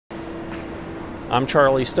I'm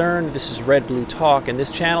Charlie Stern, this is Red Blue Talk, and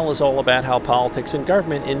this channel is all about how politics and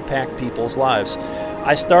government impact people's lives.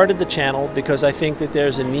 I started the channel because I think that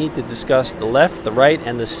there's a need to discuss the left, the right,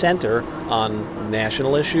 and the center on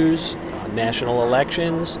national issues, national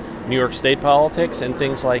elections, New York State politics, and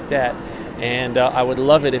things like that. And I would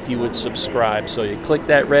love it if you would subscribe. So you click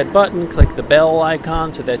that red button, click the bell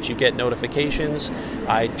icon so that you get notifications.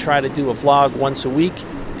 I try to do a vlog once a week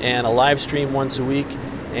and a live stream once a week,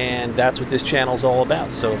 and that's what this channel is all about.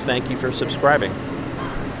 So thank you for subscribing.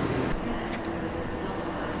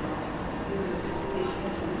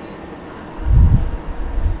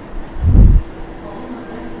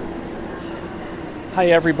 Hi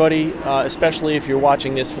everybody, especially if you're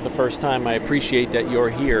watching this for the first time, I appreciate that you're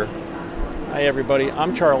here. Hi everybody,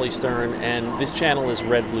 I'm Charlie Stern, and this channel is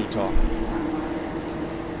Red Blue Talk.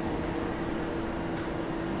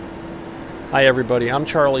 Hi everybody, I'm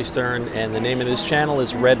Charlie Stern, and the name of this channel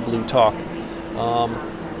is Red Blue Talk.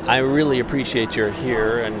 I really appreciate you're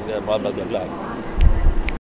here, and blah blah blah blah.